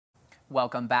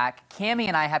Welcome back. Cammie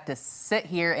and I have to sit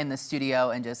here in the studio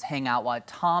and just hang out while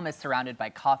Tom is surrounded by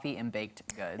coffee and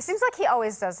baked goods. It seems like he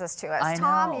always does this to us. I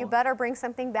Tom, know. you better bring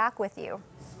something back with you.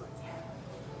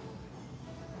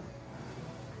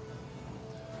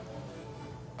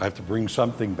 I have to bring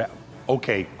something back.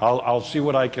 Okay, I'll see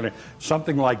what I can.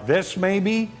 Something like this,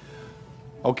 maybe?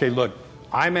 Okay, look,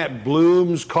 I'm at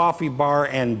Bloom's Coffee Bar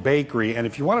and Bakery, and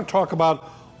if you want to talk about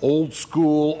old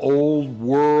school, old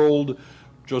world,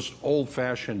 just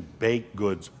old-fashioned baked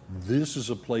goods, this is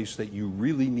a place that you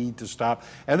really need to stop.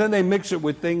 And then they mix it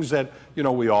with things that, you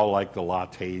know, we all like, the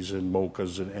lattes and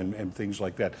mochas and things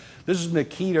like that. This is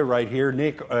Nikita right here.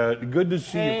 Nick, good to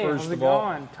see you, first of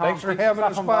all. Going? Thanks for having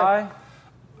us by.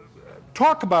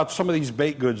 Talk about some of these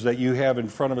baked goods that you have in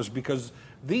front of us, because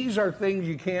these are things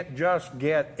you can't just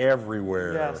get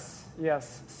everywhere. Yes,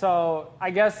 yes. So I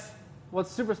guess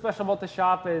what's super special about the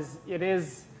shop is it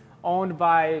is owned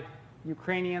by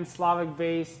Ukrainian,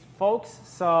 Slavic-based folks.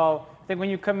 So I think when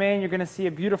you come in, you're going to see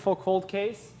a beautiful cold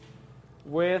case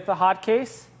with a hot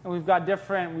case. And we've got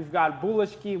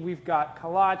bulishki, we've got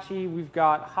kolache, we've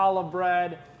got challah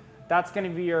bread. That's going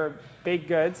to be your baked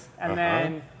goods. And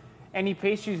then any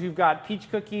pastries, we've got peach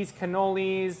cookies,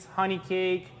 cannolis, honey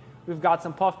cake. We've got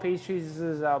some puff pastries. This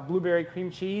is blueberry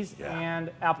cream cheese and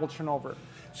apple chernobyl.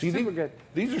 See, super good.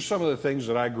 These are some of the things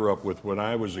that I grew up with when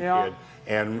I was a kid.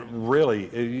 And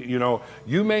really, you know,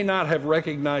 you may not have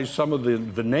recognized some of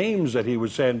the names that he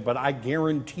was saying, but I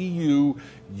guarantee you,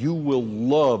 you will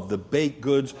love the baked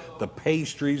goods, the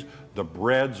pastries, the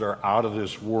breads are out of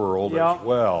this world as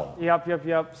well.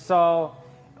 Yep. So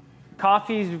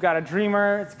coffees, we've got a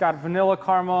Dreamer. It's got vanilla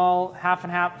caramel, half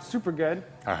and half, super good.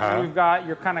 And we've got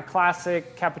your kind of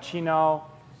classic cappuccino.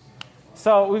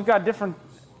 So we've got different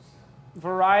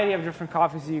variety of different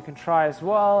coffees that you can try as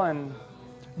well. And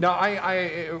now,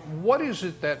 what is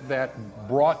it that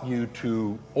brought you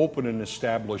to open an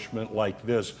establishment like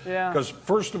this? Because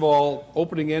first of all,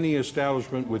 opening any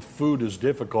establishment with food is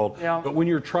difficult. But when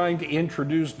you're trying to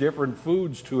introduce different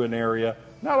foods to an area,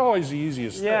 not always the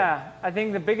easiest thing. I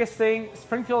think the biggest thing,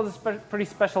 Springfield is a pretty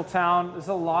special town. There's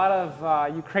a lot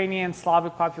of Ukrainian,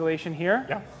 Slavic population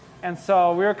here. And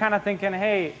so we were kind of thinking,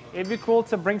 hey, it'd be cool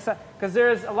to bring some, because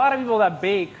there's a lot of people that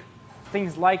bake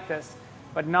things like this,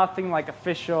 but nothing like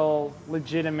official,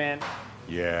 legitimate,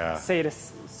 so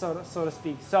to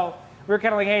speak. So we were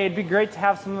kind of like, hey, it'd be great to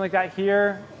have something like that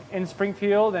here in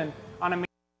Springfield and on a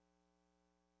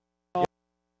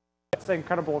it's an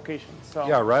incredible location. So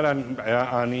yeah, right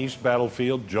on East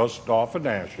Battlefield, just off of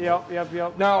Nashville.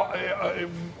 Yep. Now,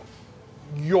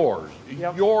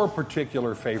 your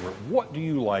particular favorite. What do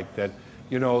you like that,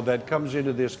 you know, that comes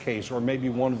into this case, or maybe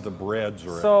one of the breads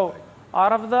or anything?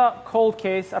 Out of the cold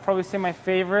case, I'd probably say my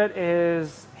favorite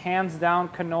is hands down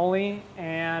cannoli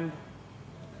and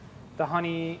the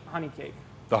honey cake.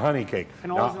 The honey cake.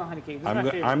 Cannolis and the honey cake.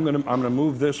 I'm gonna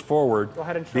move this forward. Go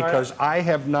ahead and try because it. I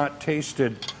have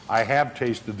tasted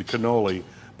the cannoli,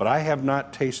 but I have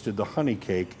not tasted the honey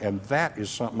cake, and that is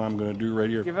something I'm gonna do right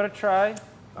here. Give it a try.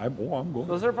 I'm going.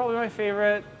 Those are probably my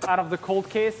favorite out of the cold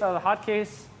case. Out of the hot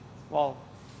case, well,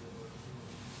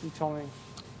 you told me.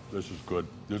 This is good.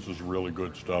 This is really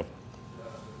good stuff.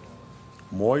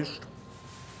 Moist.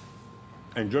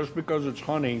 And just because it's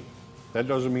honey, that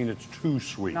doesn't mean it's too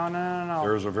sweet. No.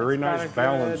 There's a very nice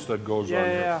balance that goes on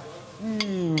here.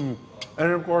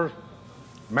 And of course,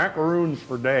 macaroons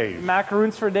for days.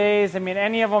 Macaroons for days. I mean,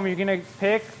 any of them you're gonna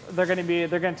pick, they're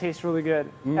gonna taste really good.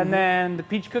 And then the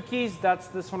peach cookies, that's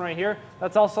this one right here.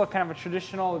 That's also kind of a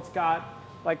traditional. It's got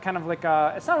like kind of like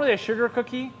a. It's not really a sugar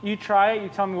cookie. You try it, you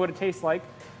tell me what it tastes like.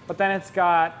 But then it's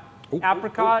got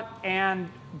apricot and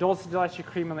dulce de leche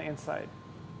cream on the inside.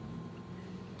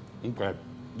 Okay,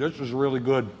 this is really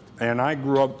good. And I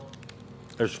grew up,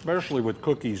 especially with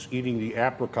cookies, eating the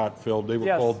apricot filled. They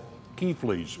were called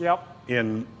kiflis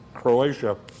in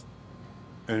Croatia.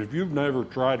 And if you've never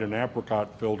tried an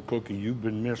apricot filled cookie, you've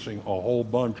been missing a whole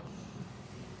bunch.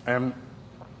 And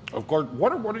of course,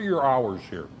 what are your hours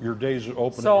here? Your days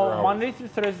open? So Monday through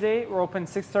Thursday, we're open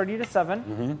 6:30 to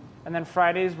 7. And then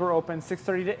Fridays, we're open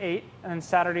 6:30 to 8. And then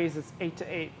Saturdays, it's 8 to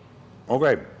 8.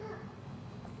 Okay.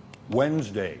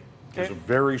 Wednesday is a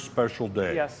very special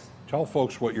day. Yes. Tell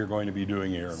folks what you're going to be doing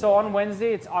here. So on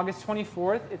Wednesday, it's August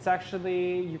 24th. It's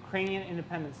actually Ukrainian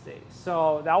Independence Day.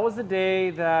 So that was the day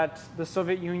that the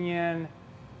Soviet Union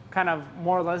kind of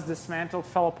more or less dismantled,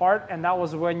 fell apart. And that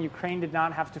was when Ukraine did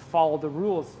not have to follow the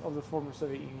rules of the former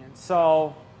Soviet Union.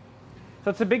 So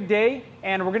it's a big day,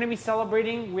 and we're going to be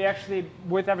celebrating. We actually,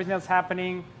 with everything that's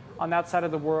happening on that side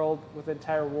of the world, with the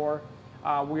entire war,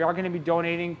 we are going to be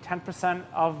donating 10%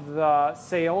 of the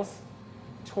sales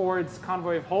towards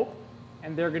Convoy of Hope.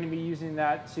 and they're going to be using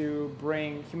that to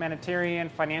bring humanitarian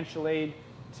financial aid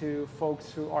to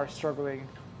folks who are struggling.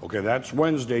 Okay, that's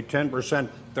Wednesday, 10%.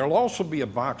 There'll also be a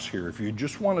box here. If you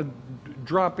just want to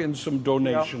drop in some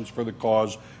donations for the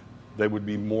cause, they would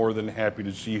be more than happy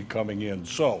to see you coming in.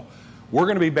 So we're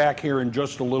going to be back here in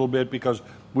just a little bit because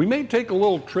we may take a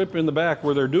little trip in the back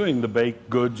where they're doing the baked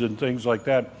goods and things like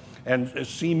that and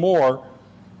see more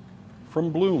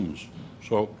from Bloom's.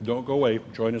 So don't go away.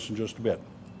 Join us in just a bit.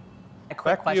 A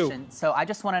quick Back to you. question. So I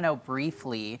just want to know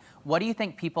briefly, what do you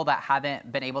think people that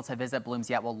haven't been able to visit Bloom's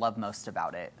yet will love most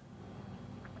about it?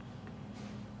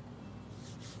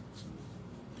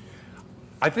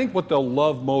 I think what they'll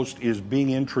love most is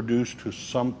being introduced to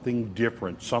something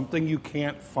different, something you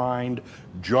can't find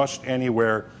just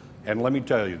anywhere. And let me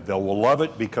tell you, they will love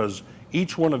it because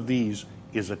each one of these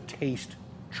is a taste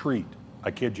treat.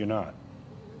 I kid you not.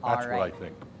 That's what I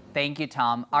think. Thank you,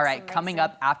 Tom. All right, amazing. coming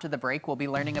up after the break, we'll be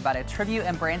learning about a tribute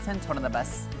in Branson to one of the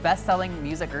best-selling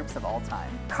music groups of all time.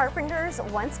 Carpenters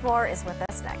Once More is with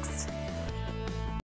us next.